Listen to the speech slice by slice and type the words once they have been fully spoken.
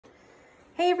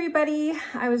Hey everybody,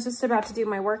 I was just about to do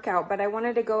my workout, but I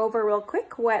wanted to go over real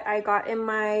quick what I got in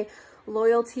my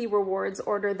loyalty rewards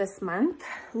order this month.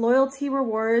 Loyalty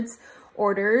rewards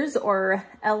orders, or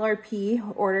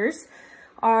LRP orders,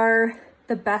 are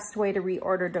the best way to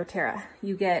reorder doTERRA.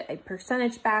 You get a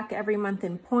percentage back every month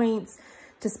in points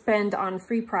to spend on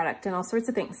free product and all sorts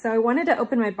of things. So I wanted to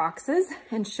open my boxes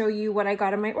and show you what I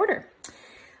got in my order.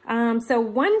 So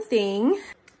one thing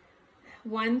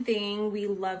we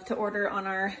love to order on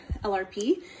our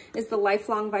LRP is the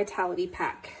Lifelong Vitality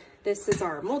Pack. This is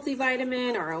our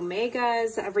multivitamin, our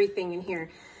omegas, everything in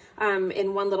here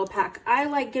in one little pack. I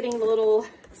like getting the little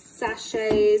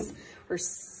sachets or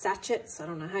sachets, I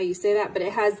don't know how you say that, but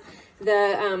it has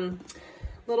the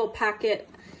little packet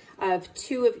of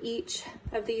 2 of each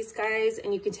of these guys,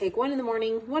 and you can take 1 in the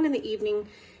morning, 1 in the evening,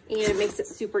 and it makes it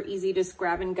super easy to just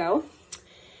grab and go.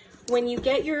 When you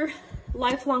get your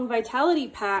Lifelong Vitality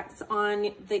Packs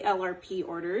on the LRP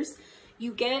orders,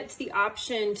 you get the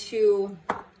option to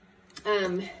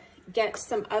get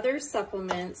some other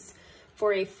supplements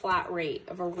for a flat rate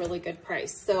of a really good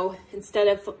price. So instead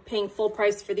of paying full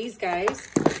price for these guys,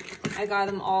 I got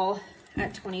them all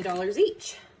at $20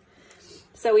 each.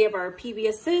 So we have our PB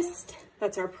Assist,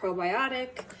 that's our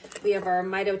probiotic. We have our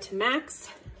Mito to Max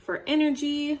for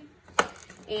energy.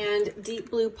 And Deep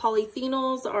Blue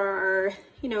Polyphenols are,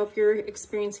 you know, if you're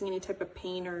experiencing any type of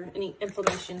pain or any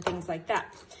inflammation, things like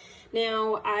that.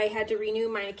 Now, I had to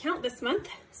renew my account this month,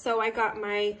 so I got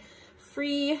my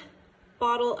free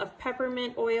bottle of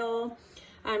peppermint oil.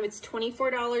 It's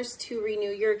 $24 to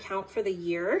renew your account for the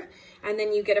year, and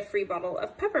then you get a free bottle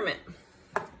of peppermint.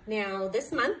 Now,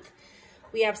 this month,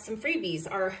 we have some freebies.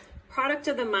 Our product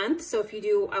of the month, so if you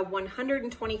do a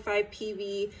 125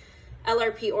 PV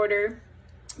LRP order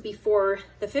before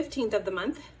the 15th of the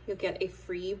month, you'll get a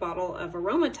free bottle of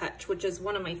Aroma Touch, which is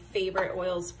one of my favorite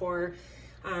oils for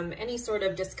any sort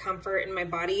of discomfort in my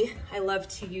body. I love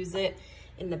to use it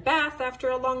in the bath after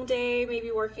a long day,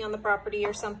 maybe working on the property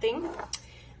or something.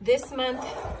 This month,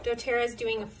 doTERRA is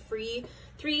doing a free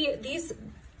these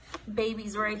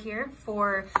babies right here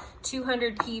for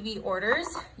 200 PV orders.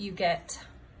 You get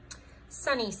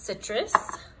Sunny Citrus,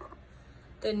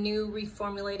 the new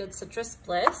reformulated Citrus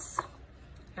Bliss,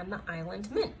 and the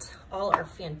Island Mint. All are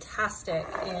fantastic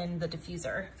in the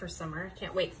diffuser for summer.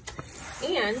 Can't wait.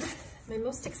 And my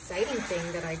most exciting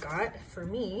thing that I got for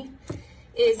me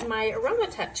is my Aroma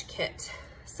Touch kit.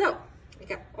 So I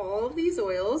got all of these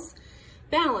oils: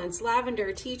 Balance,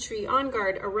 Lavender, Tea Tree, On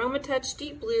Guard, Aroma Touch,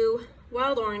 Deep Blue,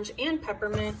 Wild Orange, and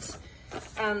Peppermint.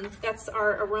 That's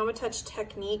our Aroma Touch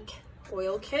Technique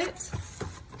oil kit.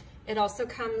 It also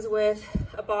comes with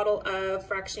a bottle of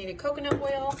fractionated coconut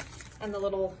oil and the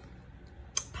little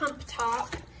pump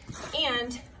top,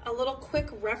 and a little quick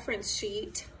reference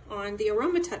sheet on the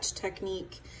Aroma Touch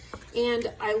technique.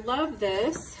 And I love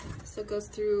this, so it goes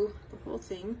through the whole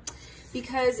thing,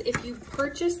 because if you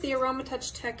purchase the Aroma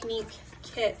Touch technique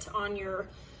kit on your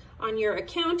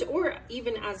account, or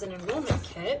even as an enrollment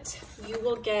kit, you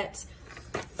will get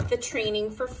the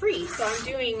training for free. So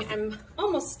I'm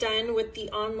almost done with the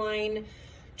online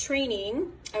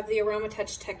training of the Aroma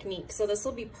Touch technique. So this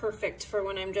will be perfect for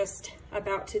when I'm just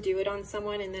about to do it on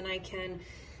someone, and then I can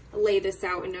lay this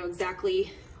out and know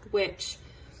exactly which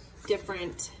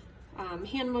different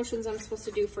hand motions I'm supposed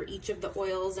to do for each of the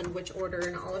oils and which order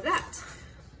and all of that.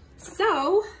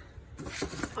 So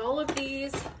all of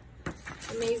these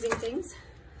amazing things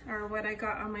are what I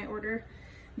got on my order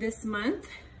this month.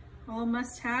 All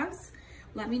must-haves.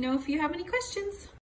 Let me know if you have any questions.